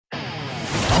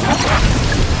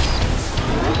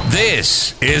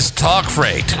This is Talk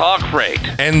Freight. Talk Freight.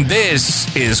 And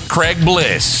this is Craig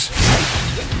Bliss.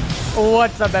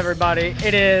 What's up, everybody?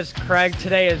 It is Craig.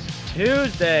 Today is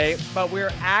Tuesday, but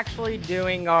we're actually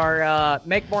doing our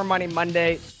Make More Money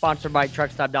Monday, sponsored by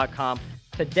Truckstop.com.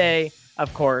 Today,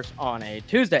 of course, on a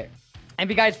Tuesday. And if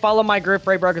you guys follow my group,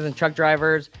 Freight Brokers and Truck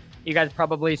Drivers, you guys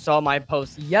probably saw my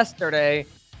post yesterday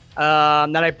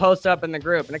that I post up in the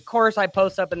group. And of course, I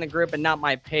post up in the group and not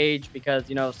my page because,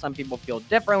 you know, some people feel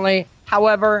differently.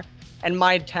 However, in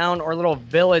my town or little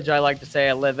village, I like to say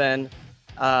I live in,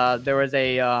 there was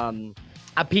a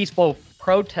peaceful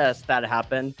protest that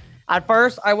happened. At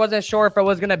first, I wasn't sure if it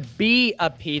was going to be a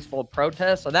peaceful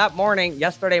protest. So that morning,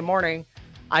 yesterday morning,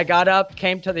 I got up,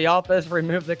 came to the office,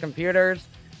 removed the computers,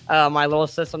 my little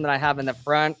system that I have in the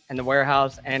front, in the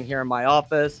warehouse, and here in my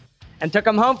office, and took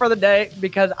them home for the day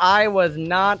because I was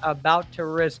not about to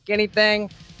risk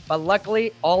anything. But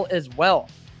luckily, all is well.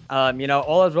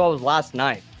 All is well was last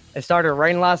night. It started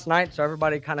raining last night, so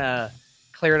everybody kind of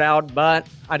cleared out, but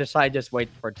I decided just wait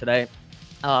for today.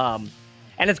 And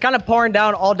it's kind of pouring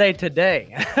down all day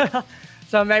today.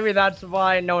 So maybe that's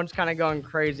why no one's kind of going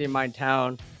crazy in my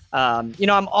town.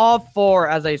 I'm all for,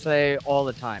 as I say all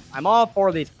the time, I'm all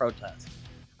for these protests.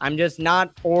 I'm just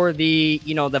not for the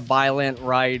violent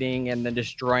rioting and the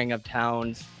destroying of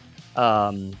towns,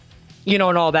 and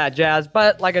all that jazz.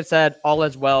 But like I said, all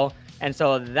is well. And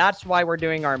so that's why we're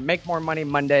doing our Make More Money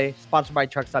Monday, sponsored by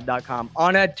Truckstop.com,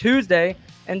 on a Tuesday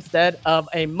instead of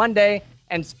a Monday.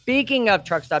 And speaking of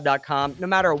Truckstop.com, no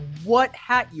matter what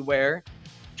hat you wear,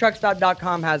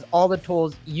 Truckstop.com has all the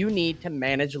tools you need to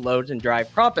manage loads and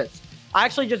drive profits. I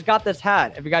actually just got this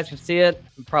hat. If you guys can see it,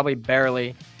 probably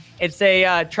barely. It's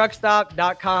a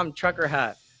Truckstop.com trucker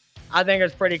hat. I think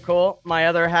it's pretty cool. My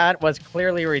other hat was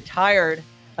clearly retired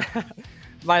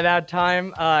by that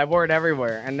time. I wore it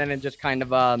everywhere, and then it just kind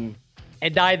of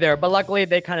it died there. But luckily,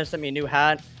 they kind of sent me a new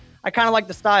hat. I kind of like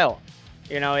the style.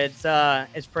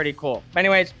 It's pretty cool. But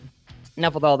anyways,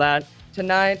 enough with all that.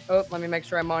 Tonight, let me make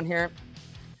sure I'm on here.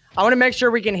 I want to make sure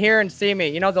we can hear and see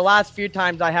me. The last few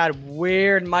times I had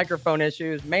weird microphone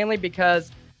issues, mainly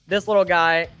because this little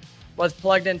guy was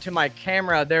plugged into my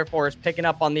camera, therefore is picking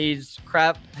up on these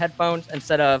crap headphones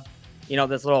instead of,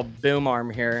 this little boom arm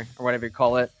here or whatever you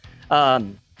call it. But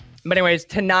anyways,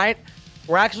 tonight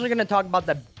we're actually going to talk about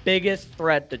the biggest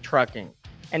threat to trucking.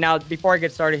 And now, before I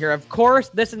get started here, of course,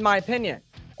 this is my opinion,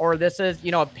 or this is,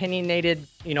 opinionated,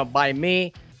 by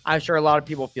me. I'm sure a lot of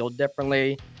people feel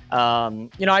differently.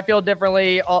 I feel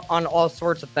differently on all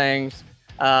sorts of things.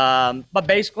 But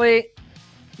basically,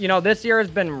 this year has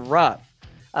been rough.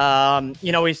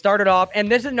 We started off, and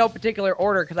this is no particular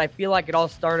order because I feel like it all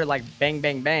started like bang,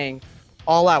 bang, bang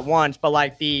all at once. But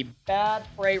like the bad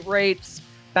freight rates,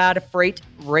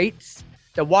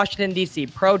 the Washington, D.C.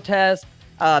 protests,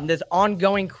 this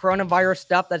ongoing coronavirus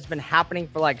stuff that's been happening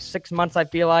for like 6 months, I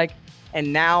feel like.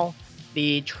 And now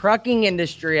the trucking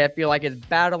industry, I feel like, is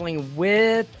battling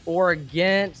with or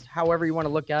against, however you want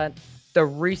to look at, the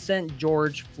recent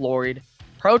George Floyd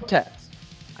protests.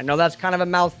 I know that's kind of a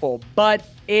mouthful, but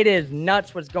it is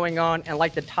nuts what's going on. And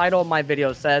like the title of my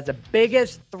video says, the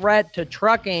biggest threat to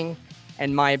trucking,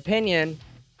 in my opinion,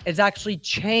 is actually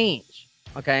change.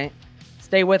 Okay?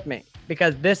 Stay with me,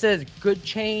 because this is good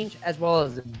change as well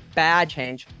as bad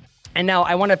change. And now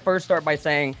I want to first start by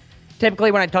saying,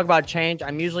 typically when I talk about change,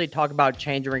 I'm usually talking about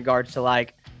change in regards to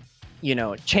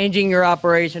changing your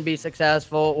operation, be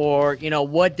successful, or,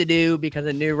 what to do because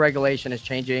a new regulation is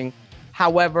changing.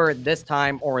 However, this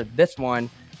time, or this one,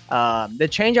 the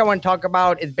change I want to talk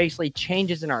about is basically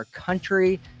changes in our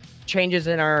country, changes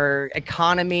in our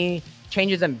economy,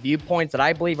 changes in viewpoints that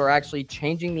I believe are actually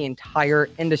changing the entire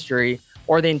industry,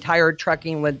 or the entire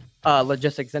trucking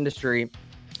logistics industry,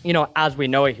 as we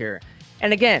know it here.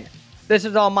 And again, this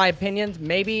is all my opinions.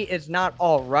 Maybe it's not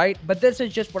all right, but this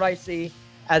is just what I see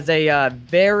as a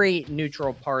very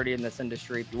neutral party in this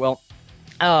industry, if you will.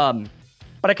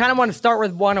 But I kind of want to start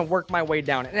with one and work my way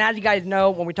down. And as you guys know,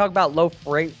 when we talk about low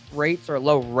freight rates or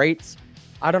low rates,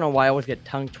 I don't know why I always get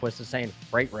tongue twisted saying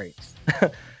freight rates.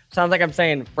 Sounds like I'm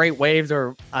saying freight waves,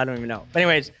 or I don't even know. But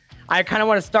anyways, I kind of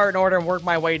want to start in order and work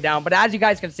my way down. But as you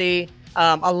guys can see,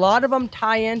 a lot of them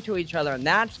tie into each other. And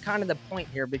that's kind of the point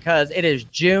here, because it is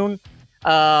June,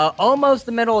 almost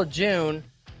the middle of June,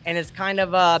 and it's kind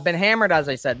of been hammered, as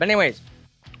I said. But anyways,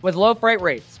 with low freight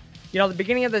rates, the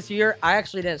beginning of this year, I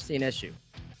actually didn't see an issue.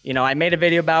 I made a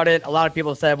video about it. A lot of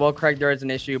people said, well, Craig, there is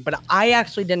an issue. But I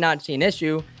actually did not see an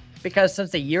issue, because since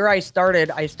the year I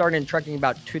started in trucking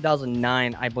about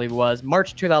 2009, I believe it was,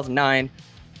 March 2009.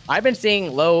 I've been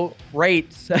seeing low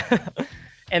rates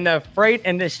in the freight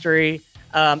industry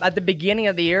At the beginning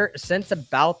of the year, since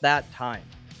about that time.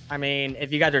 I mean,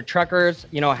 if you guys are truckers,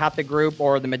 half the group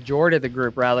or the majority of the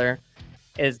group rather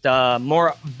is the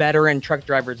more veteran truck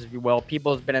drivers, if you will.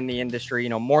 People who've been in the industry,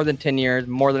 more than 10 years,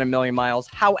 more than 1,000,000 miles,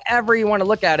 however you want to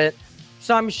look at it.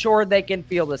 So I'm sure they can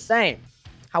feel the same.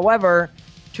 However,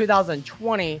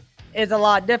 2020 is a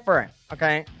lot different.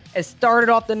 Okay. It started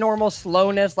off the normal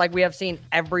slowness like we have seen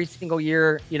every single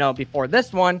year, before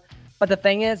this one. But the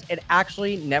thing is, it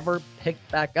actually never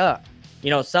picked back up.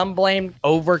 Some blame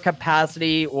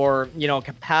overcapacity or,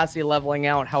 capacity leveling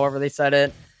out, however they said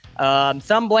it.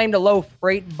 Some blame the low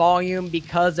freight volume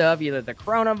because of either the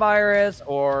coronavirus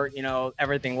or,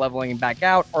 everything leveling back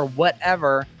out or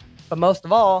whatever. But most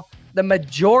of all, the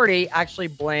majority actually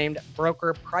blamed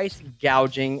broker price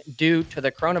gouging due to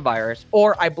the coronavirus,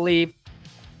 or I believe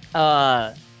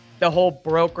the whole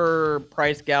broker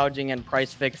price gouging and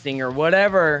price fixing or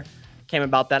whatever came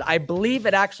about that. I believe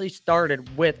it actually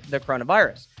started with the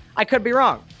coronavirus. I could be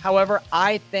wrong. However,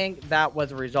 I think that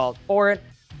was a result for it.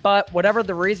 But whatever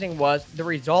the reason was, the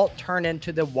result turned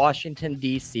into the Washington,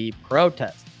 D.C.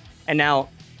 protest. And now,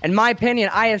 in my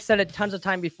opinion, I have said it tons of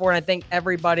time before, and I think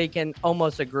everybody can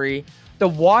almost agree. The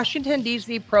Washington,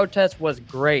 D.C. protest was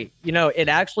great. It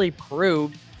actually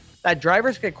proved that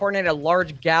drivers could coordinate a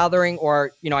large gathering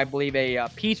or, I believe a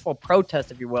peaceful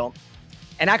protest, if you will,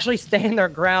 and actually stand their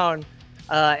ground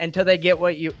until they get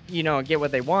what get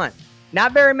what they want.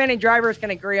 Not very many drivers can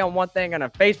agree on one thing on a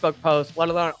Facebook post, let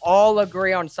alone all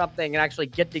agree on something and actually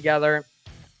get together,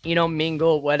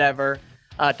 mingle, whatever,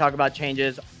 talk about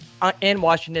changes in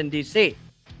Washington, D.C.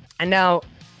 And now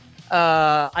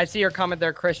I see your comment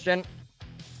there, Christian.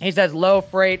 He says low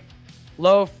freight.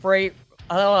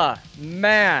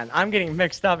 Man, I'm getting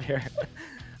mixed up here.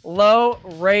 Low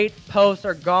rate posts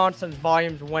are gone since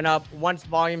volumes went up. Once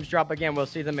volumes drop again, we'll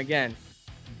see them again.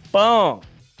 Boom.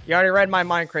 You already read my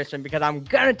mind, Christian, because I'm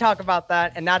going to talk about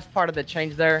that, and that's part of the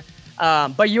change there.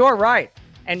 But you are right.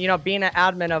 And, being an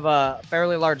admin of a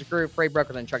fairly large group, freight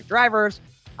brokers and truck drivers,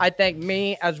 I think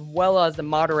me, as well as the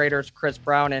moderators, Chris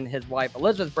Brown and his wife,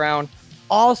 Elizabeth Brown,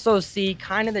 also see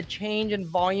kind of the change in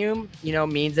volume,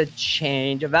 means a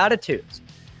change of attitudes.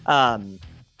 But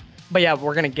yeah,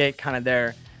 we're going to get kind of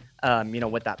there,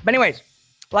 with that. But anyways,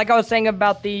 like I was saying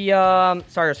about the,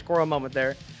 sorry, a squirrel moment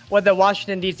there. With the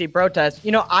Washington, D.C. protest,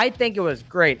 I think it was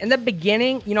great. In the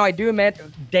beginning, I do admit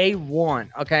day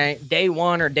one, okay? Day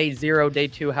one or day zero, day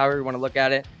two, however you want to look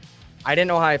at it. I didn't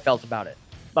know how I felt about it.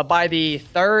 But by the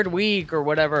third week or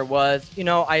whatever it was,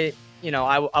 I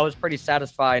was pretty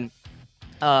satisfied,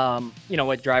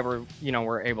 what driver,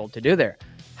 were able to do there.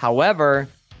 However,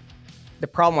 the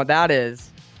problem with that is,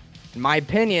 in my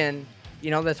opinion,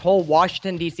 this whole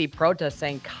Washington, D.C. protest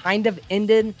thing kind of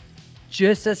ended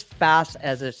just as fast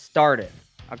as it started.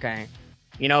 Okay.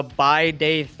 By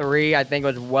day 3, I think it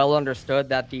was well understood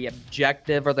that the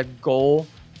objective or the goal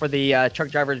for the truck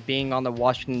drivers being on the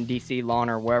Washington, D.C. lawn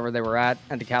or wherever they were at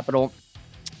the Capitol,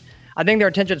 I think their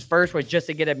intentions first was just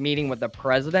to get a meeting with the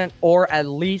president or at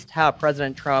least have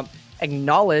President Trump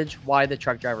acknowledge why the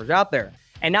truck drivers are out there.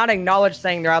 And not acknowledge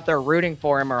saying they're out there rooting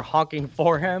for him or honking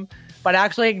for him, but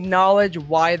actually acknowledge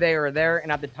why they are there.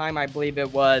 And at the time, I believe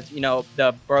it was,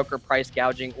 the broker price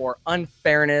gouging or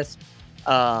unfairness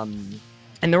in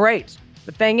the rates.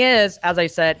 The thing is, as I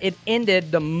said, it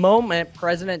ended the moment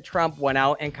President Trump went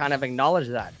out and kind of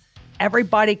acknowledged that.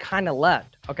 Everybody kind of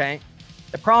left, okay?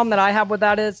 The problem that I have with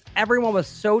that is everyone was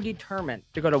so determined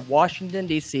to go to Washington,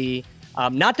 D.C.,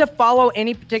 not to follow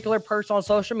any particular person on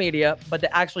social media, but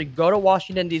to actually go to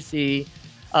Washington, D.C.,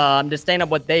 to stand up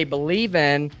what they believe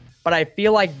in. But I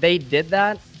feel like they did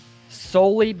that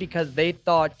solely because they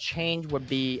thought change would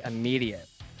be immediate.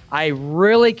 I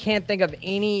really can't think of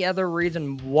any other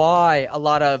reason why a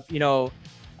lot of, I don't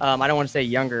want to say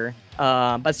younger,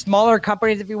 but smaller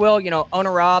companies, if you will,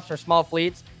 owner-ops or small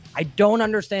fleets, I don't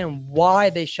understand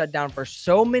why they shut down for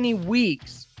so many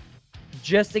weeks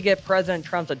just to get President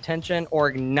Trump's attention or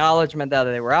acknowledgement that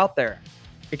they were out there.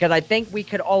 Because I think we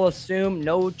could all assume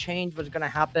no change was going to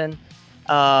happen.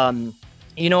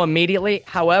 Immediately.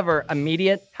 However,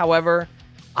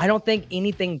 I don't think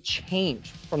anything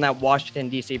changed from that Washington,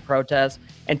 D.C. protest.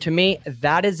 And to me,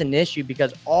 that is an issue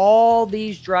because all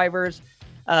these drivers,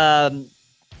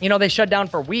 they shut down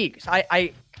for weeks.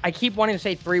 I keep wanting to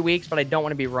say 3 weeks, but I don't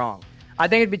want to be wrong. I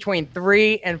think it's between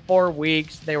 3 and 4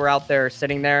 weeks they were out there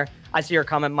sitting there. I see your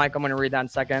comment, Mike. I'm going to read that in a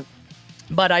second.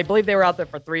 But I believe they were out there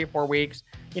for 3 or 4 weeks,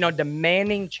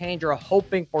 demanding change or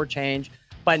hoping for change,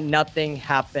 but nothing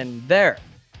happened there.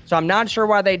 So I'm not sure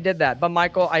why they did that. But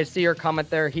Michael, I see your comment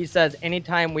there. He says,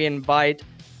 anytime we invite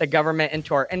the government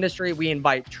into our industry, we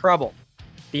invite trouble.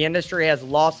 the industry has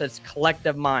lost its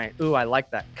collective mind. Ooh, I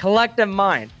like that. Collective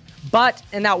mind. But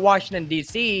in that Washington,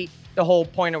 D.C., the whole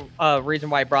point of reason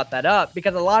why I brought that up,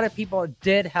 because a lot of people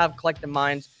did have collective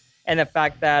minds and the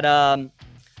fact that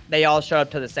they all show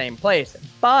up to the same place.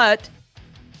 But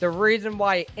the reason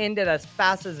why it ended as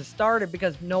fast as it started,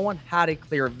 because no one had a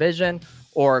clear vision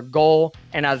or a goal.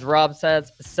 And as Rob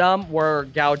says, some were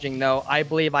gouging, though. I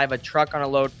believe I have a truck on a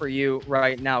load for you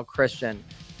right now, Christian.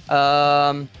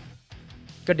 Good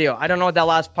deal. I don't know what that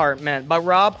last part meant. But,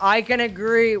 Rob, I can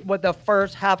agree with the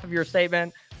first half of your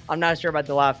statement. I'm not sure about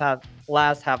the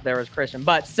last half there was Christian.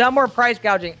 But some were price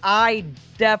gouging. I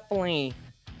definitely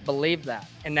believe that.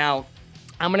 And now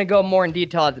I'm going to go more in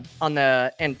detail on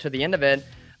the end to the end of it.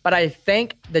 But I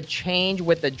think the change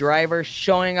with the drivers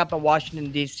showing up in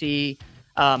Washington, D.C.,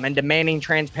 and demanding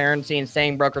transparency and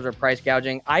saying brokers are price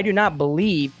gouging, I do not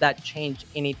believe that changed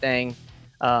anything,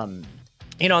 in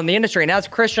the industry. And as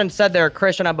Christian said there,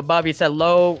 Christian up above, he said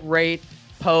low rate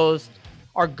posts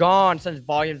are gone since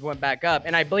volumes went back up.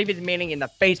 And I believe he's meaning in the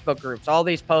Facebook groups, all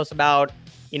these posts about,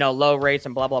 low rates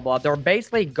and blah, blah, blah. They're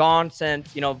basically gone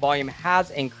since, volume has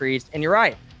increased. And you're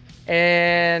right.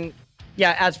 And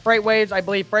yeah, as FreightWaves, I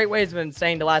believe FreightWaves has been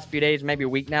saying the last few days, maybe a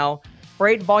week now,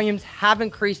 freight volumes have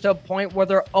increased to a point where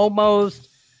they're almost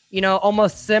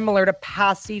similar to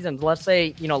past seasons. Let's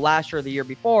say, last year or the year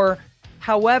before.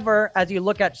 However, as you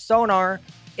look at Sonar,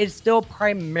 it's still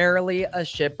primarily a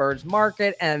shipper's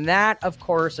market. And that, of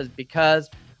course, is because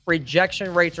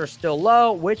rejection rates are still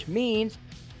low, which means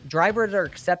drivers are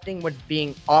accepting what's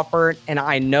being offered. And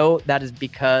I know that is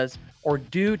because or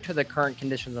due to the current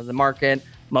conditions of the market,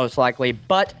 most likely.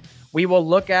 But we will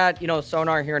look at,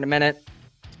 Sonar here in a minute.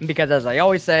 Because as I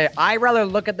always say, I rather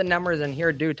look at the numbers and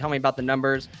hear dude tell me about the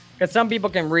numbers. Because some people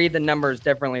can read the numbers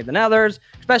differently than others,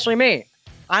 especially me.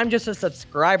 I'm just a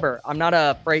subscriber. I'm not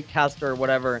a freight caster or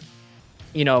whatever,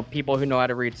 people who know how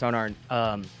to read Sonar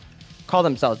call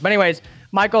themselves. But anyways,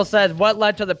 Michael says, what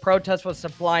led to the protest was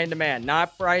supply and demand,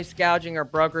 not price gouging or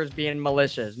brokers being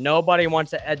malicious. Nobody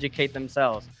wants to educate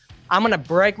themselves. I'm going to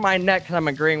break my neck because I'm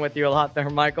agreeing with you a lot there,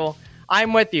 Michael.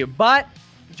 I'm with you. But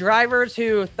drivers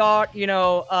who thought,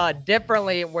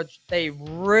 differently, which they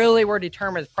really were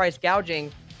determined as price gouging,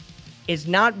 is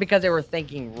not because they were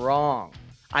thinking wrong.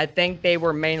 I think they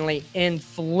were mainly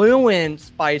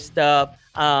influenced by stuff,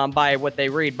 by what they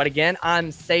read. But again,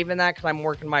 I'm saving that because I'm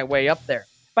working my way up there.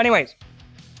 But anyways,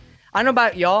 I don't know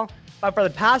about y'all, but for the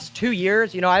past 2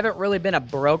 years, I haven't really been a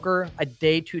broker, a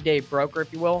day-to-day broker,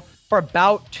 if you will, for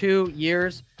about 2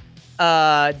 years.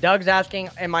 Doug's asking,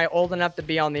 am I old enough to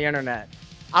be on the internet?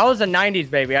 I was a 90s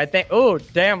baby. I think, oh,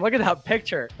 damn, look at that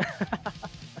picture.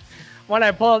 When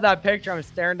I pull up that picture, I'm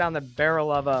staring down the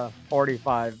barrel of a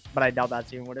 45, but I doubt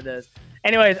that's even what it is.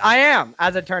 Anyways, I am,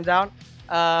 as it turns out.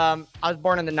 I was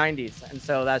born in the 90s, and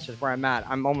so that's just where I'm at.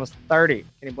 I'm almost 30. Can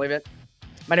you believe it?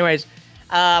 But anyways,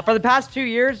 for the past 2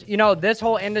 years, this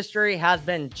whole industry has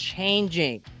been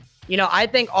changing. I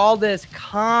think all this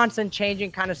constant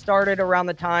changing kind of started around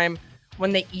the time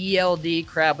when the ELD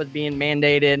crap was being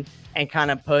mandated and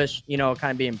kind of pushed,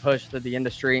 being pushed through the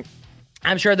industry.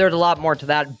 I'm sure there's a lot more to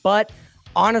that, but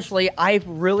honestly, I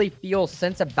really feel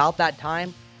since about that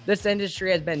time, this industry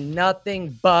has been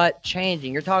nothing but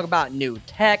changing. You're talking about new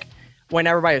tech, when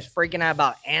everybody was freaking out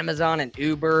about Amazon and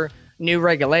Uber, new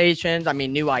regulations,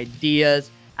 new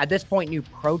ideas. At this point, new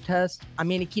protests.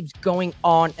 It keeps going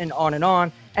on and on and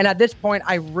on. And at this point,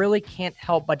 I really can't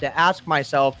help but to ask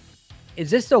myself,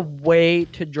 is this a way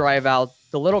to drive out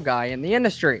the little guy in the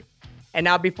industry? And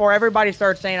now, before everybody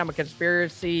starts saying I'm a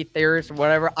conspiracy theorist or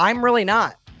whatever, I'm really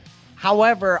not.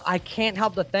 However, I can't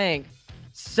help to think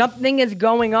something is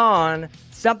going on,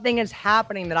 something is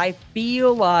happening that I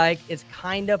feel like is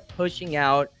kind of pushing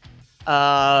out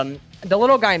the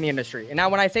little guy in the industry. And now,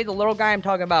 when I say the little guy, I'm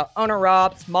talking about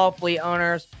owner-ops, small fleet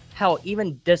owners, hell,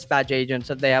 even dispatch agents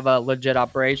if they have a legit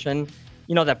operation.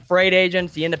 The freight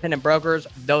agents, the independent brokers,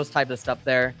 those types of stuff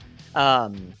there.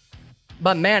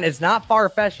 But man, it's not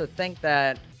far-fetched to think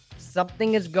that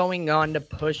something is going on to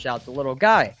push out the little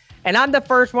guy. And I'm the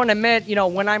first one to admit,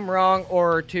 when I'm wrong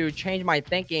or to change my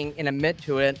thinking and admit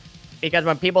to it. Because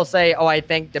when people say, oh, I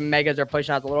think the megas are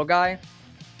pushing out the little guy,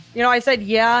 I said,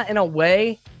 yeah, in a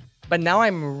way. But now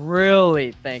I'm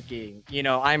really thinking,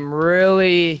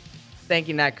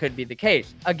 that could be the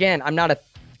case. Again, I'm not a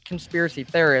conspiracy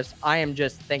theorist. I am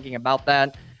just thinking about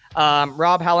that.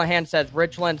 Rob Hallahan says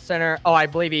Richland Center. Oh, I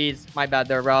believe he's, my bad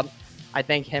there, Rob. I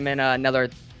think him and another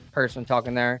person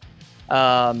talking there.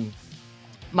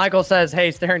 Michael says,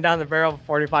 hey, staring down the barrel of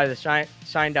 45, the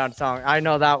Shine Down song. I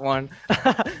know that one.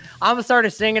 I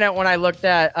started singing it when I looked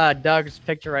at Doug's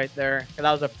picture right there.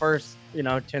 That was the first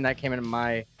tune that came into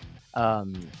my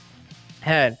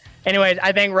head. Anyways,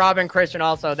 I think Rob and Christian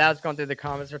also, that was going through the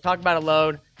comments. We're talking about a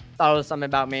load. Thought it was something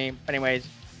about me. But anyways,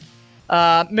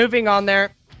 moving on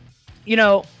there,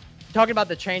 talking about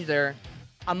the change there.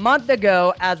 A month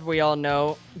ago, as we all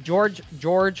know,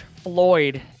 George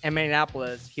Floyd in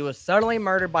Minneapolis, he was suddenly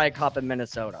murdered by a cop in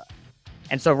Minnesota.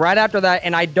 And so right after that,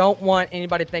 and I don't want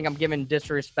anybody to think I'm giving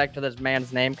disrespect to this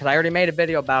man's name because I already made a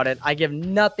video about it. I give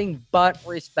nothing but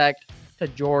respect to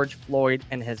George Floyd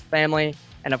and his family.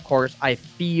 And of course, I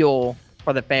feel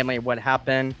for the family what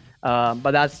happened.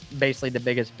 But that's basically the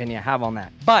biggest opinion I have on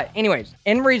that. But anyways,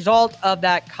 in result of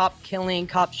that cop killing,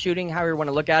 cop shooting, however you want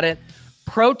to look at it,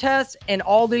 protests and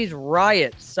all these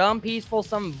riots, some peaceful,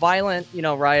 some violent,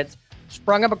 riots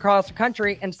sprung up across the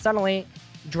country. And suddenly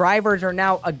drivers are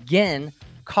now again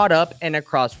caught up in a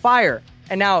crossfire.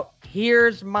 And now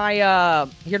here's my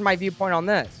viewpoint on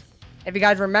this. If you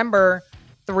guys remember,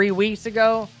 3 weeks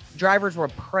ago, drivers were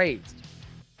praised.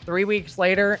 3 weeks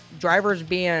later, drivers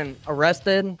being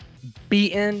arrested,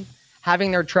 beaten,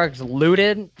 having their trucks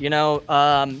looted,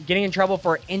 getting in trouble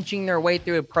for inching their way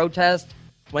through a protest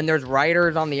when there's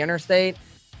rioters on the interstate.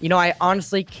 I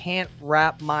honestly can't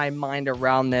wrap my mind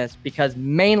around this because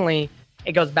mainly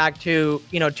it goes back to,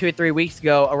 2 or 3 weeks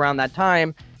ago around that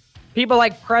time. People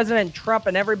like President Trump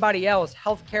and everybody else,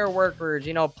 healthcare workers,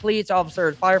 police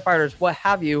officers, firefighters, what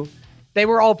have you, they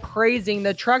were all praising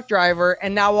the truck driver.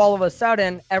 And now all of a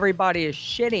sudden, everybody is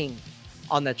shitting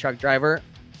on the truck driver.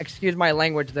 Excuse my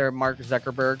language there, Mark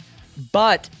Zuckerberg.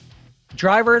 But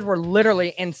drivers were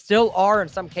literally, and still are in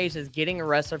some cases, getting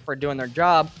arrested for doing their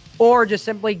job or just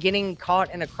simply getting caught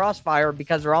in a crossfire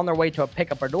because they're on their way to a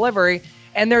pickup or delivery.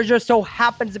 And there just so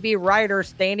happens to be riders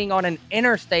standing on an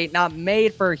interstate not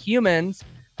made for humans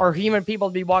or human people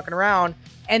to be walking around,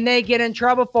 and they get in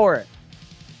trouble for it.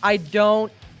 I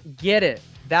don't get it.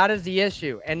 That is the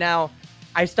issue. And now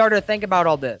I started to think about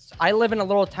all this. I live in a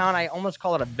little town. I almost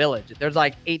call it a village. There's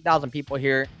like 8,000 people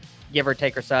here, give or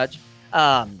take or such.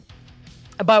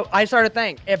 But I started to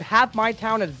think, if half my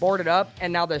town is boarded up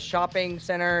and now the shopping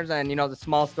centers and, the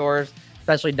small stores,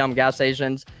 especially dumb gas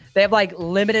stations, they have like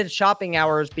limited shopping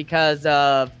hours because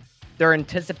of they're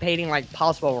anticipating like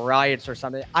possible riots or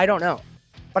something. I don't know.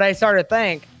 But I started to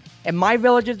think, if my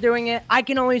village is doing it, I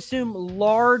can only assume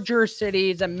larger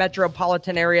cities and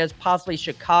metropolitan areas, possibly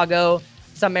Chicago,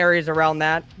 some areas around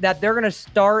that they're going to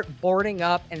start boarding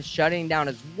up and shutting down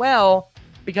as well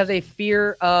because they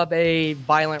fear of a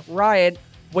violent riot,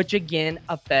 which again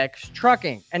affects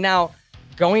trucking. And now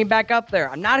going back up there,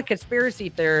 I'm not a conspiracy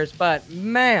theorist, but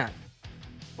man,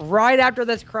 right after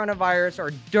this coronavirus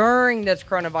or during this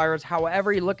coronavirus,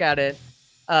 however you look at it,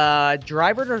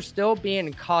 drivers are still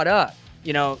being caught up.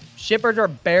 Shippers are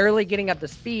barely getting up to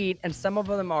speed, and some of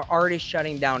them are already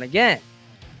shutting down again.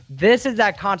 This is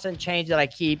that constant change that I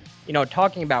keep,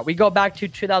 talking about. We go back to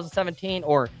 2017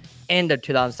 or end of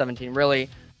 2017, really,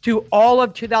 to all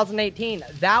of 2018.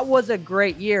 That was a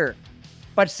great year.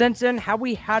 But since then, have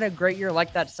we had a great year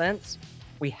like that since?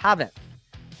 We haven't.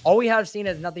 All we have seen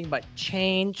is nothing but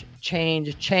change.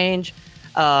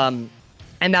 And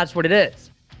that's what it is.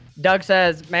 Doug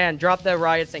says, man, drop the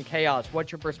riots and chaos.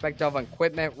 What's your perspective on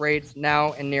equipment rates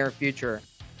now and near future?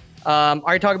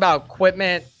 Are you talking about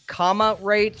equipment,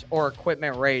 rates or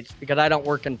equipment rates? Because I don't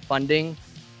work in funding.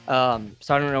 So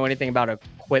I don't know anything about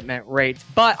equipment rates.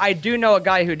 But I do know a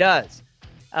guy who does.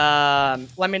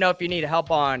 Let me know if you need help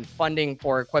on funding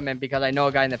for equipment because I know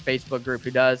a guy in the Facebook group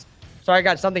who does. Sorry, I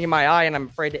got something in my eye and I'm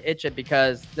afraid to itch it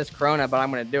because this corona, but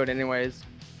I'm going to do it anyways.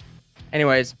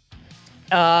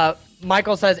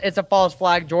 Michael says it's a false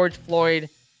flag. George Floyd.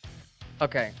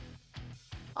 Okay.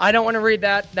 I don't want to read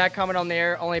that comment on the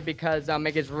air only because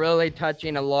it is really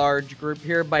touching a large group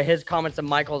here. But his comments and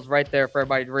Michael's right there for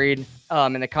everybody to read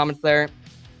in the comments there.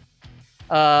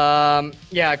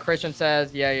 Yeah, Christian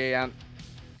says, yeah.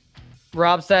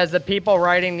 Rob says the people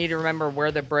writing need to remember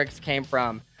where the bricks came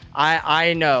from.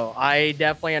 I know. I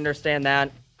definitely understand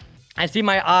that. I see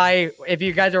my eye. If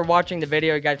you guys are watching the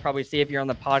video, you guys probably see. If you're on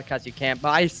the podcast, you can't. But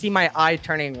I see my eye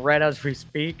turning red as we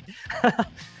speak.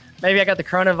 Maybe I got the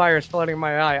coronavirus floating in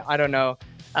my eye. I don't know.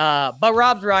 But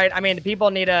Rob's right. I mean, the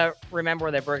people need to remember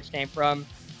where the bricks came from.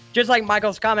 Just like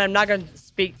Michael's comment, I'm not going to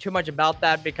speak too much about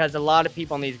that because a lot of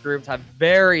people in these groups have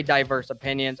very diverse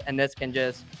opinions, and this can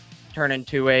just turn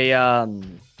into a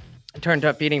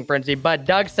feeding frenzy. But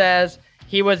Doug says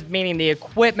he was meaning the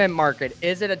equipment market.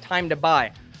 Is it a time to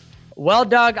buy? Well,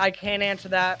 Doug, I can't answer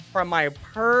that from my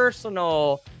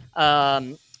personal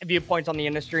viewpoints on the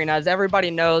industry. And as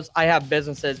everybody knows, I have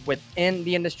businesses within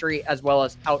the industry as well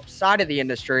as outside of the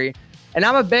industry. And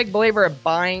I'm a big believer of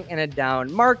buying in a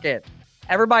down market.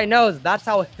 everybody knows that's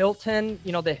how Hilton,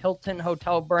 the Hilton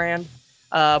hotel brand,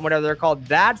 whatever they're called,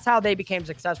 that's how they became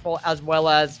successful, as well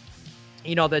as,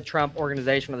 the Trump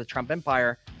organization or the Trump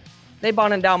empire. They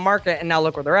bought in down market, and now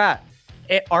look where they're at.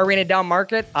 Are we in a down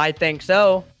market? I think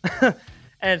so.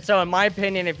 And so in my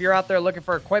opinion, if you're out there looking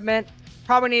for equipment,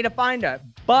 probably need to find it.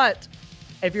 But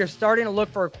if you're starting to look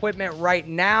for equipment right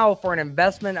now for an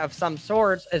investment of some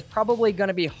sorts, it's probably going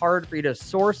to be hard for you to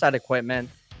source that equipment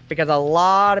because a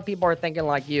lot of people are thinking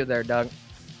like you there, Doug.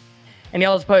 And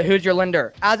let's put, who's your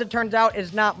lender? As it turns out,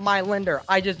 it's not my lender.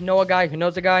 I just know a guy who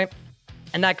knows a guy,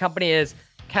 and that company is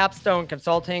Capstone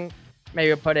Consulting.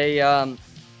 Maybe I'll put I'm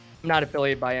not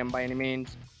affiliated by him by any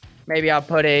means. Maybe I'll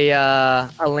put a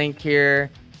link here.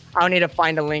 I don't need to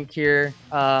find a link here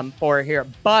for it here,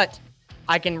 but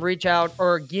I can reach out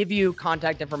or give you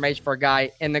contact information for a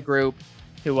guy in the group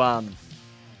who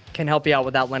can help you out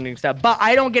with that lending stuff. But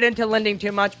I don't get into lending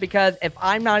too much because if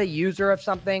I'm not a user of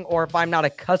something, or if I'm not a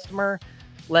customer,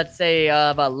 let's say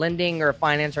of a lending or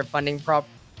finance or funding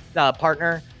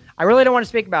partner, I really don't want to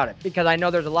speak about it because I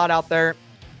know there's a lot out there.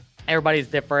 Everybody's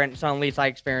different, so at least I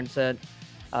experience it.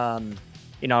 I'm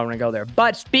gonna go there.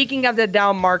 But speaking of the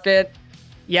down market,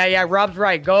 yeah, Rob's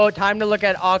right. Time to look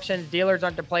at auctions. Dealers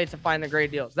aren't the place to find the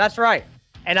great deals. That's right.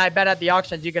 And I bet at the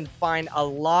auctions you can find a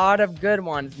lot of good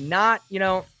ones. Not,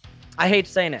 I hate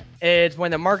saying it. It's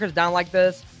when the market's down like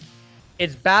this,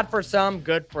 it's bad for some,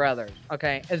 good for others.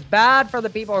 Okay, it's bad for the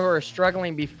people who are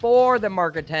struggling before the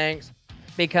market tanks,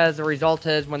 because the result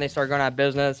is when they start going out of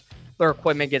business, their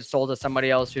equipment gets sold to somebody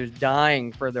else who's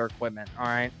dying for their equipment. All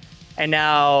right. And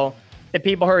now the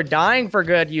people who are dying for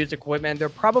good used equipment, they're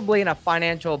probably in a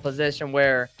financial position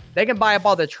where they can buy up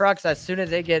all the trucks as soon as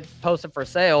they get posted for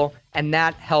sale, and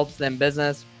that helps them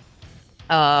business.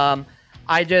 Michael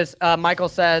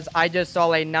says, I just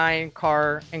saw a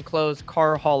 9-car enclosed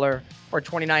car hauler for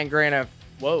 29 grand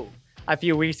a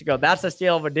few weeks ago. That's a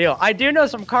steal of a deal. I do know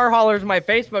some car haulers in my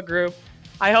Facebook group.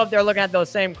 I hope they're looking at those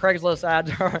same Craigslist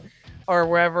ads or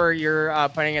wherever you're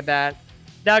putting it that.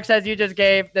 Doug says that's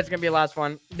going to be the last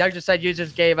one. Doug just said you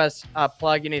just gave us a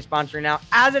plug. You need sponsoring now.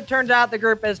 As it turns out, the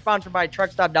group is sponsored by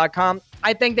truckstop.com.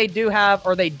 I think they do have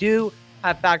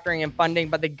factoring and funding,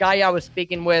 but the guy I was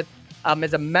speaking with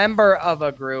is a member of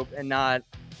a group and not,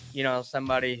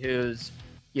 somebody who's,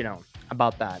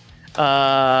 about that.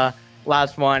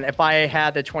 Last one. If I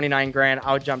had the 29 grand,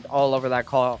 I would jump all over that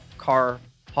car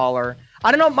hauler. I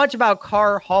don't know much about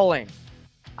car hauling.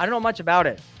 I don't know much about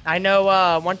it. I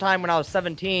know one time when I was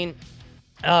 17,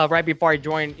 right before I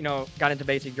joined, got into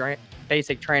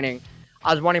basic training,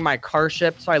 I was wanting my car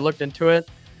shipped, so I looked into it.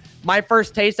 My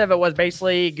first taste of it was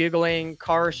basically Googling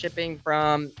car shipping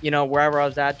from, wherever I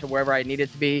was at to wherever I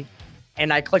needed to be.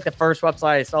 And I clicked the first website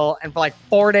I saw, and for like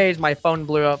 4 days, my phone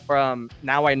blew up from,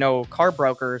 now I know, car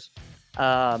brokers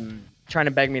trying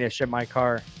to beg me to ship my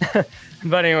car.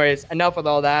 But anyways, enough with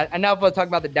all that. Enough with talking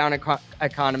about the down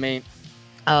economy.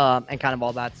 And kind of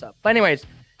all that stuff. But anyways,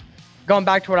 going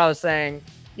back to what I was saying,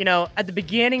 at the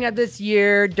beginning of this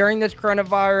year, during this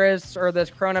coronavirus or this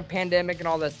corona pandemic and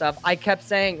all this stuff, I kept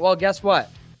saying, well, guess what?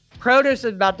 Produce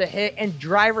is about to hit, and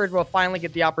drivers will finally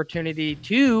get the opportunity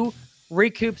to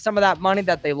recoup some of that money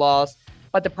that they lost.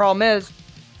 But the problem is,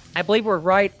 I believe we're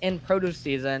right in produce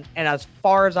season. And as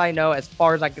far as I know, as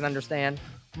far as I can understand,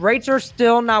 rates are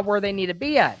still not where they need to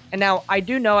be at. And now I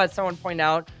do know, as someone pointed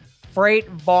out, freight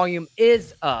volume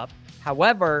is up.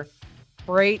 However,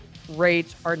 freight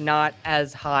rates are not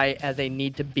as high as they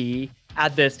need to be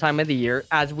at this time of the year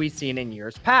as we've seen in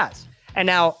years past. And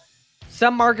now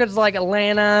some markets like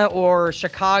Atlanta or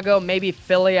Chicago, maybe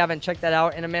Philly, I haven't checked that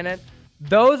out in a minute,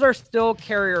 those are still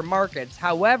carrier markets.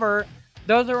 However,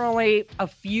 those are only a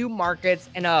few markets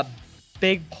in a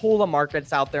big pool of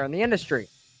markets out there in the industry.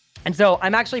 And so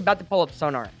I'm actually about to pull up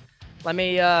Sonar. Let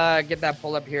me get that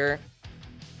pulled up here.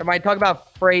 When I talk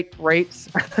about freight rates,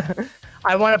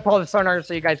 I want to pull the Sonar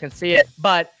so you guys can see it.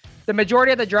 But the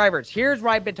majority of the drivers, here's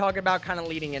what I've been talking about kind of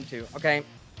leading into, okay?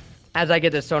 As I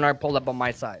get the Sonar pulled up on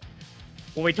my side.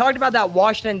 When we talked about that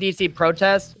Washington, D.C.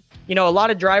 protest, a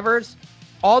lot of drivers,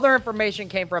 all their information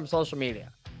came from social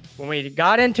media. When we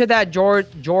got into that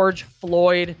George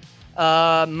Floyd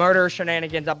murder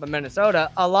shenanigans up in Minnesota,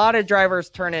 a lot of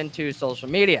drivers turn into social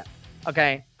media,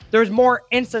 okay? There's more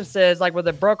instances like with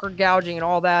the broker gouging and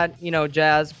all that,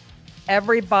 jazz.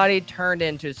 Everybody turned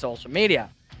into social media,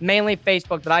 mainly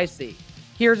Facebook that I see.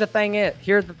 Here's the thing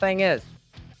is,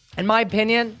 in my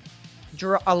opinion,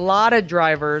 a lot of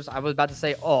drivers, I was about to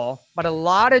say all, but a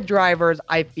lot of drivers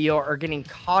I feel are getting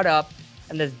caught up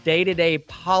in this day-to-day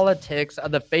politics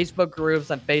of the Facebook groups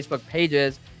and Facebook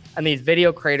pages and these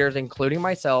video creators, including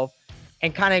myself,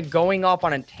 and kind of going off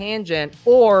on a tangent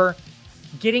or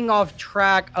getting off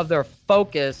track of their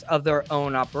focus of their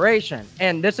own operation.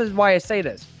 And this is why I say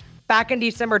this. Back in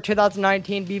December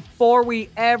 2019, before we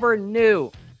ever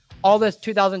knew all this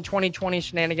 2020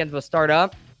 shenanigans would start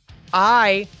up,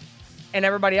 I and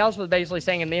everybody else was basically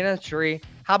saying in the industry,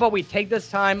 how about we take this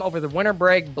time over the winter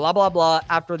break, blah, blah, blah,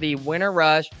 after the winter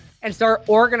rush, and start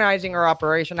organizing our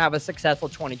operation to have a successful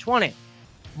 2020.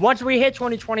 Once we hit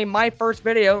 2020, my first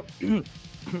video,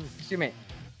 excuse me,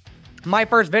 my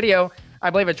first video, I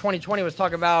believe in 2020, was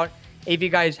talking about, if you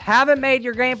guys haven't made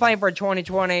your game plan for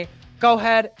 2020, go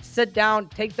ahead, sit down,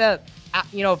 take the,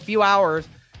 few hours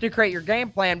to create your game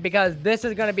plan, because this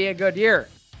is going to be a good year.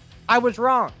 I was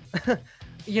wrong.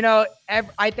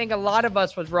 I think a lot of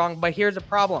us was wrong, but here's the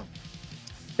problem.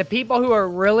 The people who are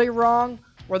really wrong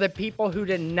were the people who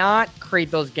did not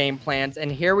create those game plans.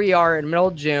 And here we are in the middle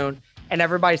of June, and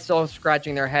everybody's still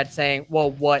scratching their head saying,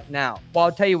 well, what now? Well,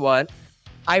 I'll tell you what,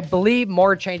 I believe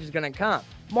more change is going to come.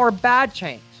 More bad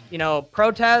change.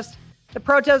 Protests. The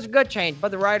protests was good change,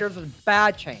 but the rioters was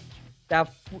bad change.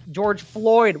 That George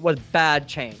Floyd was bad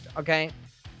change, okay?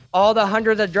 All the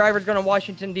hundreds of drivers going to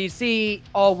Washington, D.C.,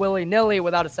 all willy-nilly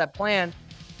without a set plan,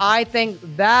 I think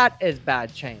that is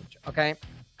bad change, okay?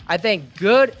 I think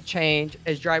good change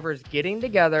is drivers getting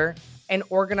together and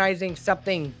organizing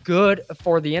something good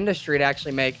for the industry to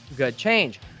actually make good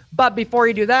change. But before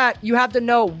you do that, you have to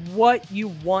know what you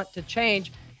want to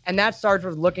change, and that starts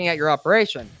with looking at your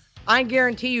operation. I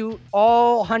guarantee you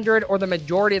all 100 or the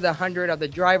majority of the 100 of the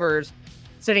drivers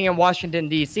sitting in Washington,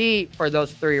 D.C. for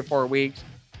those 3 or 4 weeks,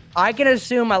 I can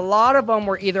assume a lot of them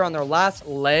were either on their last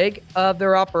leg of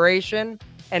their operation,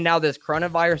 and now this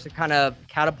coronavirus is kind of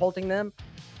catapulting them.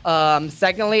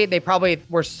 Secondly, they probably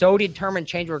were so determined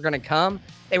change were going to come.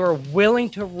 They were willing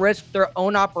to risk their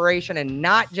own operation and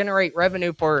not generate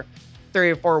revenue for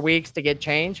 3 or 4 weeks to get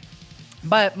change.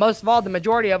 But most of all, the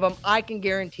majority of them, I can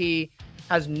guarantee,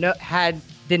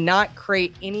 did not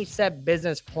create any set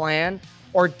business plan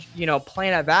or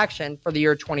plan of action for the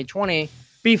year 2020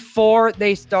 before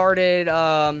they started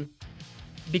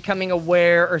becoming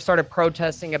aware or started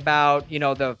protesting about,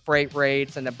 the freight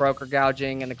rates and the broker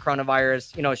gouging and the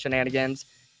coronavirus, shenanigans.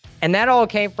 And that all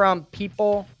came from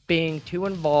people being too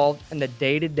involved in the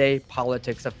day-to-day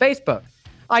politics of Facebook.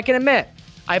 I can admit,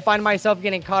 I find myself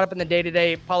getting caught up in the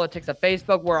day-to-day politics of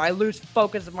Facebook where I lose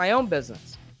focus of my own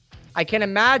business. I can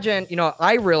imagine,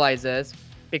 I realize this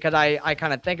because I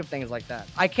kind of think of things like that.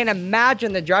 I can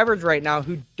imagine the drivers right now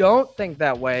who don't think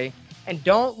that way and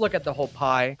don't look at the whole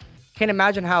pie. Can't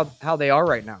imagine how they are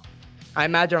right now. I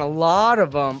imagine a lot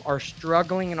of them are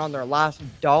struggling and on their last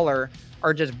dollar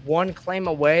are just one claim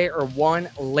away or one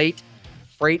late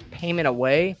freight payment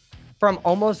away from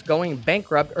almost going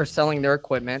bankrupt or selling their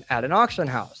equipment at an auction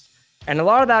house. And a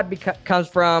lot of that comes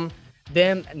from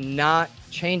them not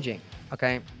changing,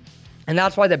 okay? And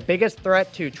that's why the biggest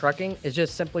threat to trucking is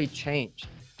just simply change.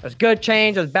 There's good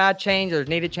change, there's bad change, there's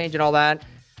needed change and all that.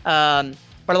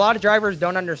 But a lot of drivers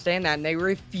don't understand that and they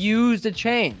refuse to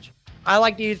change. I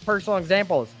like to use personal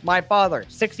examples. My father,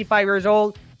 65 years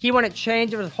old, he wouldn't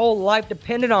change if his whole life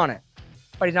depended on it.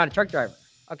 But he's not a truck driver,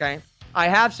 okay? I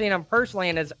have seen him personally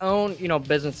in his own,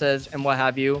 businesses and what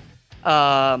have you,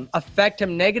 affect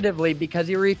him negatively because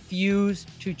he refused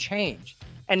to change.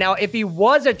 And now if he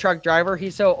was a truck driver,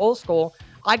 he's so old school,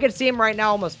 I could see him right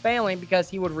now almost failing because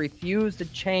he would refuse to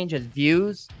change his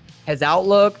views, his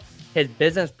outlook, his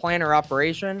business plan or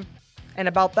operation, and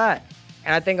about that.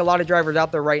 And I think a lot of drivers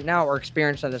out there right now are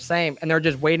experiencing the same, and they're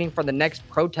just waiting for the next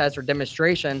protest or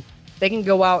demonstration. They can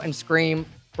go out and scream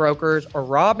brokers or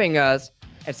robbing us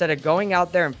instead of going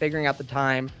out there and figuring out the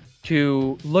time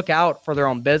to look out for their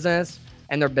own business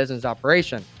and their business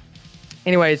operation.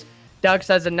 Anyways, Doug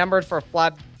says the numbers show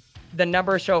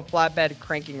flatbed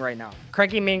cranking right now.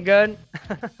 Cranking mean good?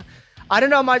 I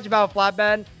don't know much about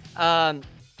flatbed.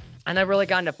 I never really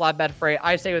got into flatbed freight.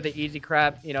 I stay with the easy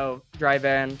crap, dry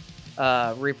van,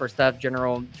 reefer stuff,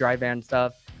 general dry van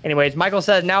stuff. Anyways, Michael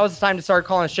says now is the time to start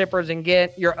calling shippers and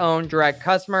get your own direct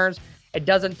customers. It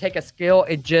doesn't take a skill.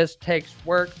 It just takes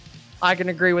work. I can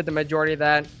agree with the majority of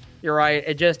that. You're right.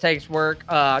 It just takes work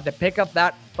to pick up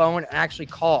that phone and actually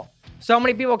call. So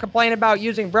many people complain about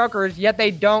using brokers, yet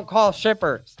they don't call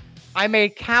shippers. I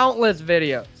made countless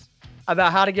videos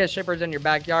about how to get shippers in your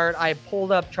backyard. I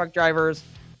pulled up truck drivers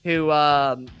who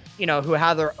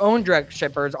have their own direct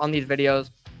shippers on these videos.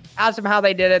 Asked them how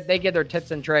they did it. They give their tips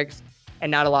and tricks,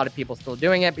 and not a lot of people still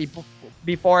doing it.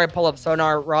 Before I pull up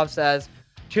Sonar, Rob says,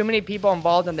 too many people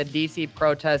involved in the DC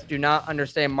protest do not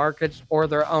understand markets or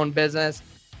their own business.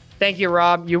 Thank you,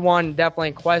 Rob. You won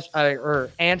definitely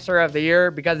answer of the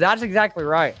year because that's exactly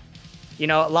right.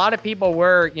 A lot of people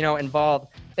were, involved.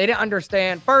 They didn't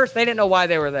understand. First, they didn't know why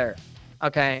they were there.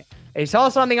 Okay. They saw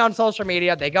something on social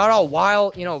media. They got all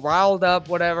wild, riled up,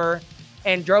 whatever,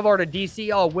 and drove over to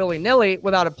DC all willy-nilly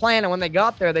without a plan. And when they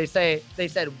got there, they said,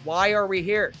 why are we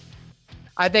here?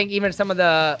 I think even some of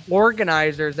the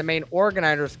organizers, the main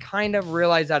organizers, kind of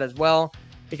realized that as well.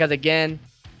 Because again,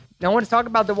 no one's talking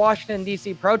about the Washington,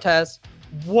 D.C. protests.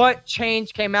 What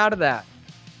change came out of that?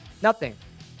 Nothing.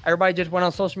 Everybody just went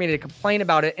on social media to complain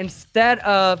about it. Instead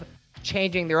of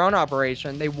changing their own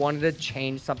operation, they wanted to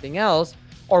change something else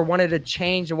or wanted to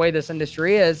change the way this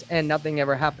industry is, and nothing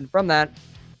ever happened from that.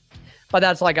 But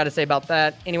that's all I got to say about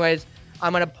that. Anyways,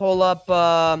 I'm going to pull up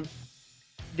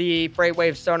the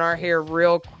FreightWaves sonar here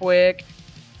real quick.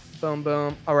 Boom,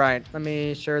 boom. All right, let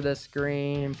me share this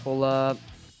screen, pull up.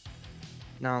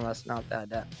 No, that's not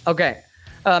that. Okay,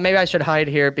 maybe I should hide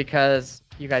here because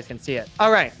you guys can see it.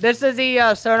 All right, this is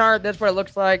the sonar. This is what it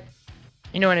looks like.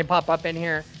 When they pop up in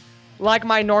here. Like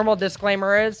my normal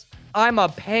disclaimer is, I'm a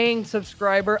paying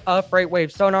subscriber of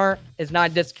FreightWaves sonar. It's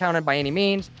not discounted by any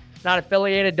means. Not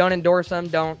affiliated. Don't endorse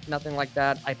them. Nothing like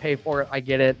that. I pay for it. I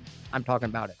get it. I'm talking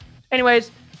about it.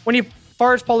 Anyways, when you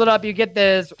first pull it up, you get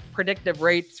this predictive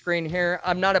rate screen here.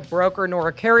 I'm not a broker nor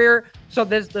a carrier, so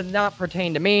this does not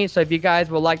pertain to me. So if you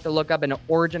guys would like to look up an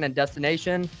origin and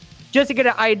destination, just to get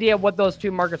an idea of what those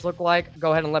two markets look like,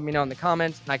 go ahead and let me know in the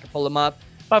comments, and I can pull them up.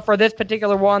 But for this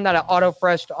particular one that I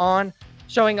auto-freshed on,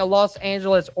 showing a Los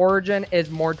Angeles origin is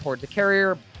more towards the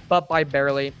carrier, but by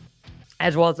barely,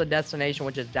 as well as the destination,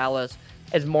 which is Dallas,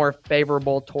 is more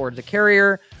favorable towards the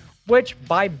carrier, which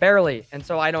by barely. And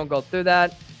so I don't go through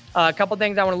that. A couple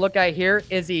things I want to look at here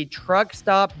is the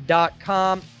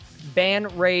truckstop.com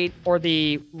van rate, or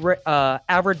the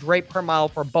average rate per mile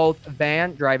for both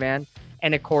van, dry van,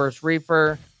 and of course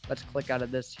reefer. Let's click out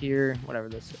of this here, whatever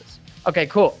this is. Okay,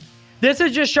 cool. This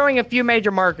is just showing a few major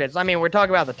markets. I mean, we're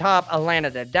talking about the top: Atlanta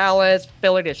to Dallas,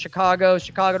 Philly to Chicago,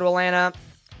 Chicago to Atlanta,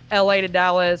 LA to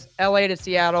Dallas, LA to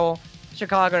Seattle,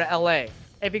 Chicago to LA.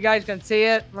 If you guys can see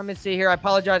it, let me see here. I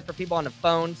apologize for people on the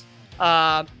phones.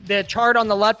 The chart on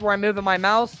the left where I'm moving my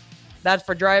mouse, that's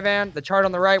for dry van. The chart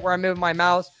on the right where I'm moving my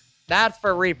mouse, that's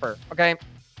for reefer, okay?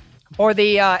 For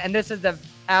the, and this is the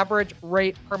average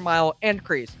rate per mile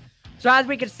increase. So as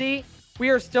we can see, we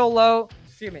are still low.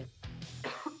 Excuse me.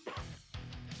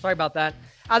 Sorry about that.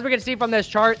 As we can see from this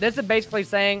chart, this is basically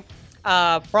saying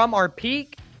from our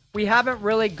peak, we haven't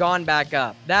really gone back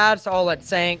up. That's all it's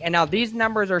saying. And now these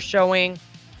numbers are showing,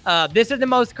 this is the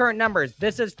most current numbers.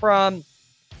 This is from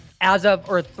as of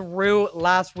or through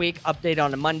last week, update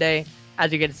on a Monday.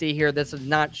 As you can see here, this does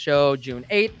not show June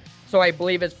 8th. So I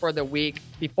believe it's for the week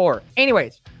before.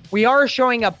 Anyways, we are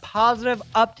showing a positive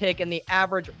uptick in the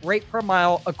average rate per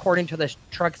mile according to the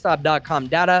truckstop.com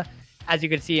data. As you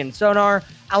can see in sonar,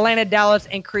 Atlanta, Dallas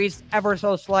increased ever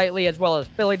so slightly, as well as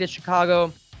Philly to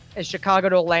Chicago, and Chicago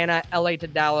to Atlanta, LA to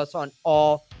Dallas on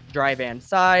all dry van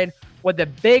side, with the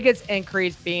biggest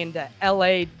increase being the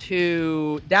LA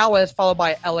to Dallas, followed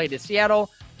by LA to Seattle,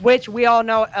 which we all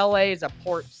know LA is a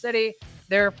port city.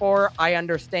 Therefore, I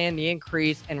understand the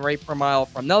increase in rate per mile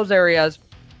from those areas.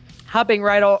 Hopping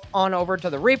right on over to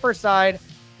the reefer side,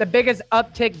 the biggest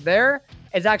uptick there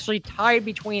is actually tied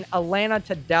between Atlanta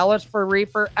to Dallas for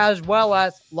reefer, as well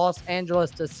as Los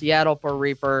Angeles to Seattle for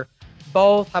reefer.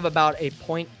 Both have about a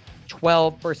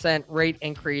 0.12% rate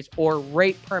increase, or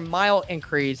rate per mile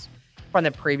increase, from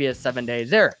the previous 7 days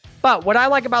there. But what I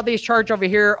like about these charts over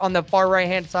here on the far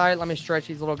right-hand side, let me stretch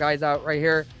these little guys out right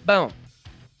here. Boom.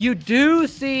 You do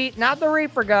see, not the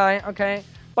reefer guy, okay,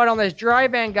 but on this dry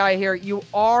van guy here, you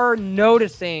are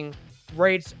noticing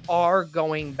rates are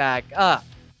going back up.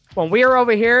 When we are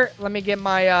over here, let me get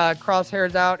my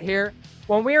crosshairs out here.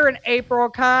 When we were in April,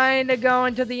 kind of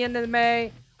going to the end of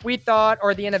May, we thought,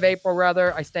 or the end of April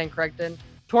rather, I stand corrected.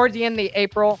 Towards the end of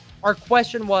April, our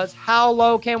question was, how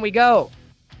low can we go?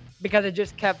 Because it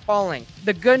just kept falling.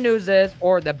 The good news is,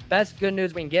 or the best good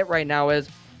news we can get right now is,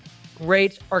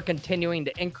 rates are continuing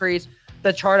to increase.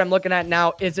 The chart I'm looking at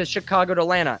now is the Chicago to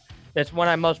Atlanta. That's one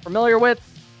I'm most familiar with.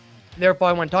 Therefore,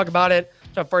 I want to talk about it.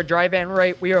 So for a dry van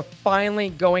rate, we are finally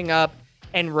going up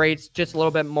in rates just a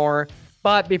little bit more.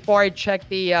 But before I check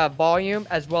the volume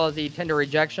as well as the tender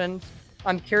rejections,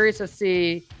 I'm curious to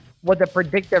see what the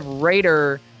predictive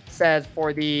rater says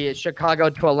for the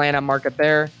Chicago to Atlanta market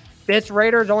there. This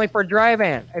rater is only for dry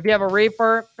van. If you have a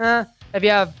reefer, if you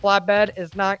have flatbed,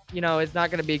 it's not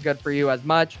going to be good for you as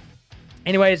much.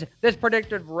 Anyways, this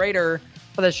predictive rater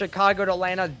for the Chicago to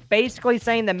Atlanta is basically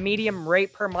saying the medium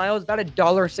rate per mile is about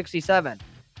 $1.67.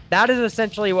 That is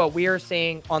essentially what we are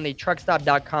seeing on the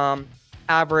truckstop.com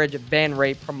average van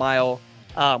rate per mile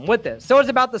with this. So it's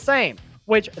about the same.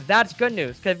 which that's good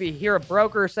news. Because if you hear a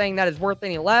broker saying that is worth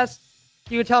any less,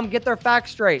 you would tell them get their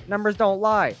facts straight. Numbers don't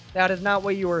lie. That is not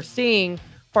what you are seeing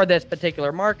for this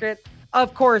particular market.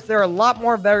 Of course, there are a lot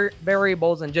more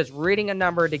variables than just reading a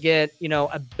number to get,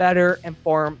 a better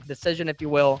informed decision, if you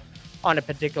will, on a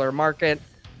particular market.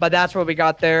 But that's what we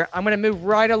got there. I'm going to move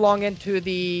right along into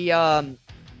the,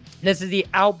 this is the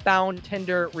outbound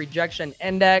tender rejection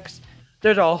index.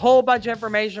 There's a whole bunch of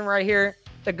information right here.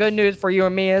 The good news for you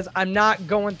and me is I'm not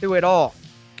going through it all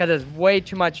because there's way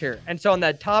too much here. And so in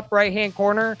the top right-hand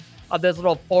corner of this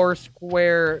little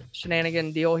 4-square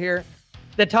shenanigan deal here,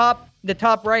 the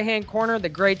top right-hand corner, the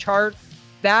gray chart,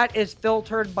 that is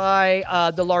filtered by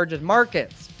the largest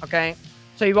markets, okay?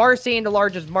 So you are seeing the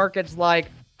largest markets like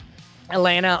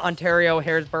Atlanta, Ontario,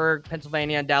 Harrisburg,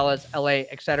 Pennsylvania, Dallas, LA,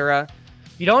 etc.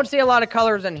 You don't see a lot of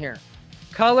colors in here.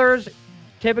 Colors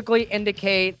typically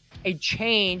indicate a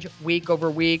change week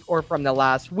over week or from the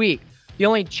last week. The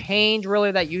only change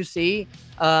really that you see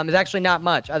is actually not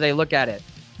much as I look at it.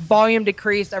 Volume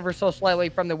decreased ever so slightly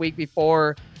from the week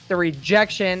before. The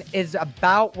rejection is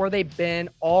about where they've been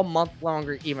all month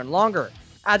longer, even longer.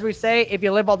 As we say, if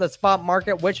you live off the spot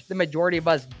market, which the majority of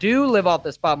us do live off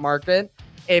the spot market,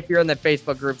 if you're in the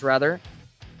Facebook groups rather,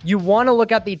 you want to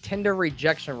look at the tender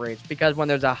rejection rates because when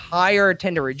there's a higher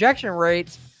tender rejection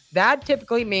rates, that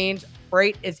typically means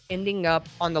freight is ending up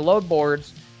on the load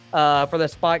boards for the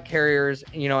spot carriers,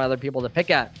 other people to pick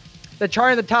at. The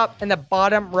chart at the top and the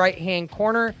bottom right-hand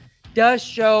corner does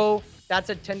show that's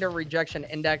a tender rejection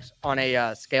index on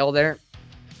a scale there.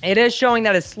 It is showing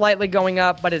that it's slightly going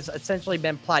up, but it's essentially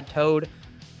been plateaued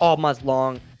all month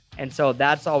long. And so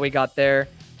that's all we got there.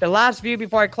 The last view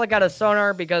before I click out of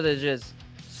Sonar, because it's just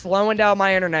slowing down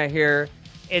my internet here,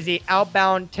 is the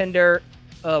outbound tender.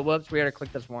 Whoops, we got to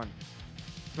click this one.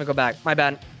 Let me go back. My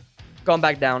bad. Going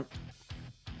back down.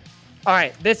 All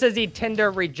right, this is the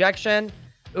tender rejection.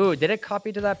 Ooh, did it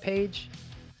copy to that page?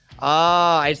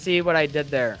 Ah, I see what I did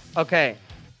there. Okay,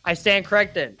 I stand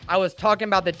corrected. I was talking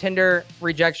about the tender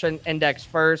rejection index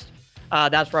first.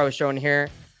 That's where I was showing here.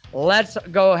 Let's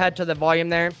go ahead to the volume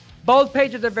there. Both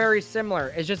pages are very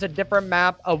similar. It's just a different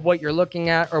map of what you're looking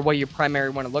at or what you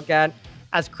primarily want to look at.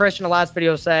 As Chris in the last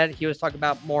video said, he was talking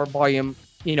about more volume,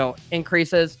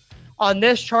 increases. On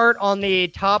this chart, on the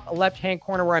top left-hand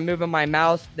corner where I'm moving my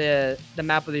mouse, the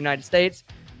map of the United States,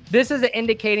 this is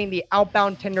indicating the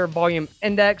outbound tender volume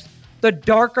index. The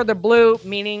darker the blue,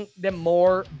 meaning the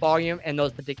more volume in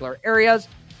those particular areas.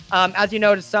 As you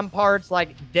notice, some parts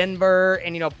like Denver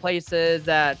and, places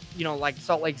that, like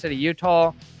Salt Lake City,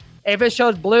 Utah, if it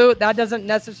shows blue, that doesn't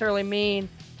necessarily mean,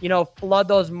 flood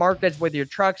those markets with your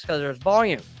trucks because there's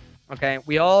volume. Okay.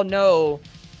 We all know,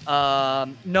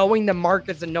 knowing the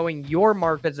markets and knowing your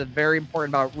markets is very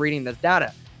important about reading this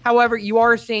data. However, you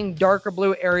are seeing darker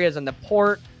blue areas in the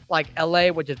port, like LA,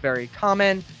 which is very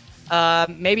common.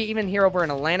 Maybe even here over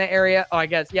in Atlanta area. Oh, I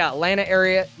guess, yeah, Atlanta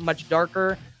area, much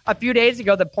darker. A few days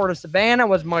ago, the port of Savannah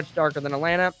was much darker than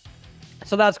Atlanta.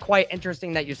 So that's quite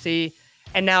interesting that you see.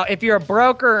 And now, if you're a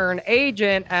broker or an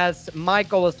agent, as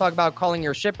Michael was talking about calling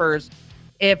your shippers,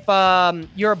 if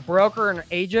you're a broker or an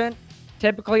agent,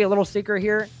 typically a little secret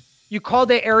here, you call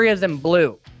the areas in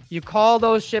blue. You call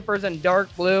those shippers in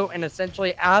dark blue and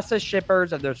essentially ask the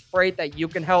shippers if there's freight that you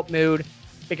can help move,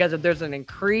 because if there's an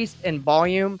increase in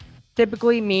volume,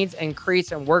 typically means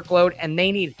increase in workload and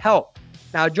they need help.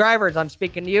 Now, drivers, I'm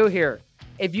speaking to you here.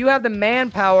 If you have the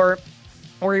manpower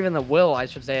or even the will, I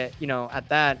should say, at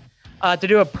that, to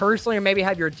do it personally, or maybe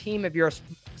have your team if you're a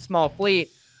small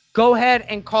fleet, go ahead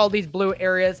and call these blue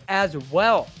areas as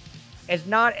well. It's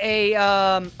not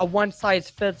a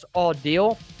one-size-fits-all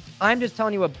deal. I'm just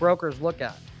telling you what brokers look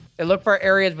at. They look for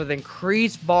areas with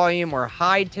increased volume or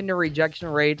high tender rejection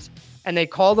rates, and they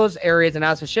call those areas and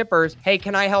ask the shippers, hey,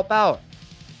 can I help out?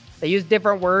 They use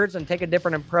different words and take a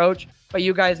different approach, but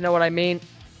you guys know what I mean.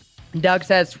 Doug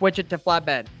says, switch it to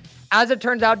flatbed. As it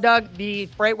turns out, Doug, the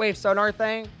FreightWave Sonar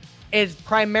thing is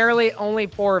primarily only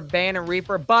for van and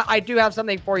reefer, but I do have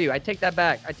something for you. I take that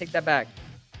back.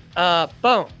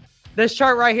 Boom. This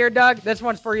chart right here, Doug, this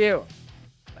one's for you.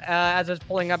 As it's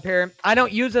pulling up here. I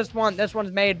don't use this one. This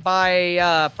one's made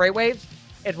by FreightWaves.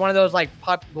 It's one of those like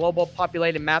global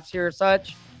populated maps here or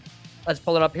such. Let's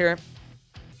pull it up here.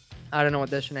 I don't know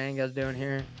what this shenanigan is doing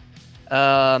here.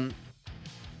 Let's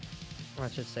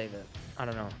just save it. I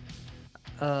don't know.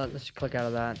 Let's just click out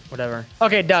of that. Whatever.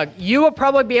 Okay, Doug, you will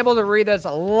probably be able to read this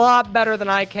a lot better than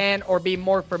I can or be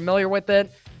more familiar with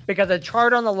it, because the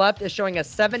chart on the left is showing a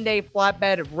 7-day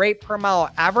flatbed rate per mile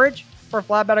average for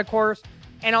flatbed, of course.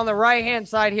 And on the right-hand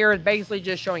side here is basically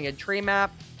just showing a tree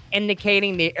map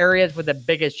indicating the areas with the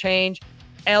biggest change.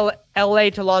 LA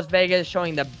to Las Vegas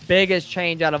showing the biggest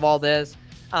change out of all this.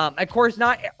 Of course,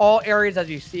 not all areas, as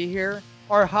you see here,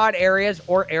 are hot areas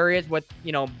or areas with,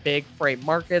 big freight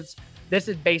markets. This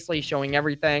is basically showing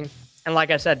everything. And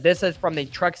like I said, this is from the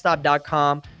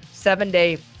truckstop.com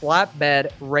 7-day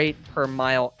flatbed rate per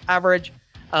mile average.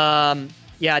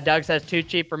 Yeah, Doug says too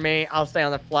cheap for me. I'll stay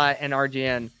on the flat and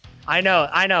RGN. I know.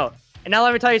 And now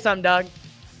let me tell you something, Doug.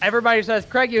 Everybody says,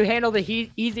 Craig, you handle the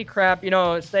easy crap,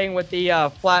 staying with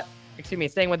the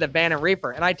staying with the van and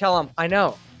reefer. And I tell them, I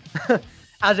know.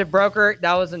 As a broker,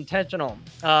 that was intentional.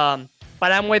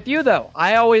 But I'm with you, though.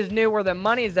 I always knew where the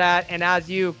money's at. And as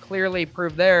you clearly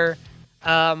proved there,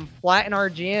 flat and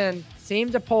RGN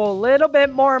seems to pull a little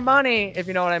bit more money, if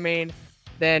you know what I mean,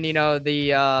 than,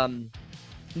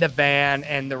 the van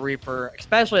and the reefer,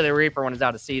 especially the reefer when it's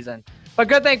out of season. But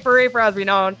good thing for reefer, as we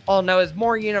all know, is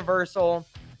more universal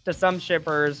to some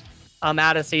shippers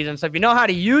out of season. So if you know how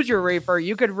to use your reefer,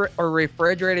 you could or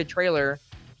refrigerated trailer,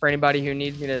 for anybody who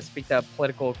needs me to speak the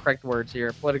politically correct words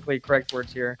here.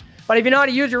 But if you know how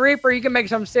to use your reefer, you can make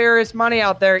some serious money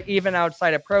out there, even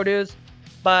outside of produce.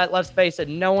 But let's face it,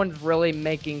 no one's really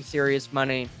making serious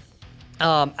money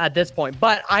at this point.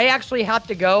 But I actually have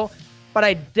to go. But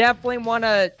I definitely want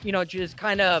to, just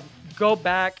kind of go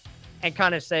back and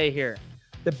kind of say here,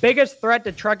 the biggest threat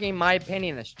to trucking, in my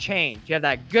opinion, is change. You have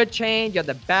that good change, you have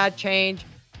the bad change,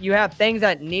 you have things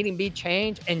that need to be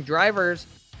changed, and drivers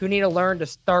who need to learn to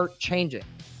start changing.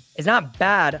 It's not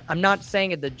bad. I'm not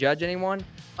saying it to judge anyone.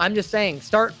 I'm just saying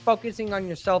start focusing on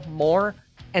yourself more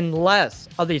and less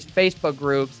of these Facebook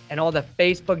groups and all the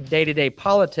Facebook day-to-day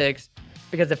politics,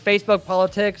 because the Facebook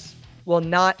politics will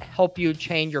not help you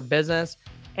change your business.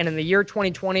 And in the year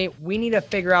 2020, we need to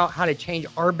figure out how to change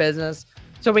our business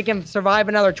so we can survive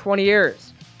another 20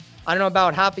 years. I don't know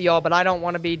about half of y'all, but I don't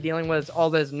want to be dealing with all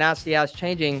this nasty ass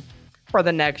changing for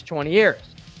the next 20 years.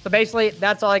 So basically,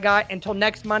 that's all I got. Until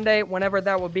next Monday, whenever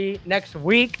that will be next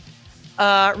week.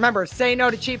 Remember, say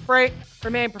no to cheap freight,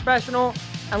 remain professional,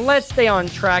 and let's stay on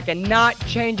track and not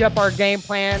change up our game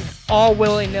plan all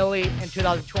willy-nilly in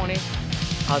 2020.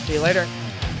 I'll see you later.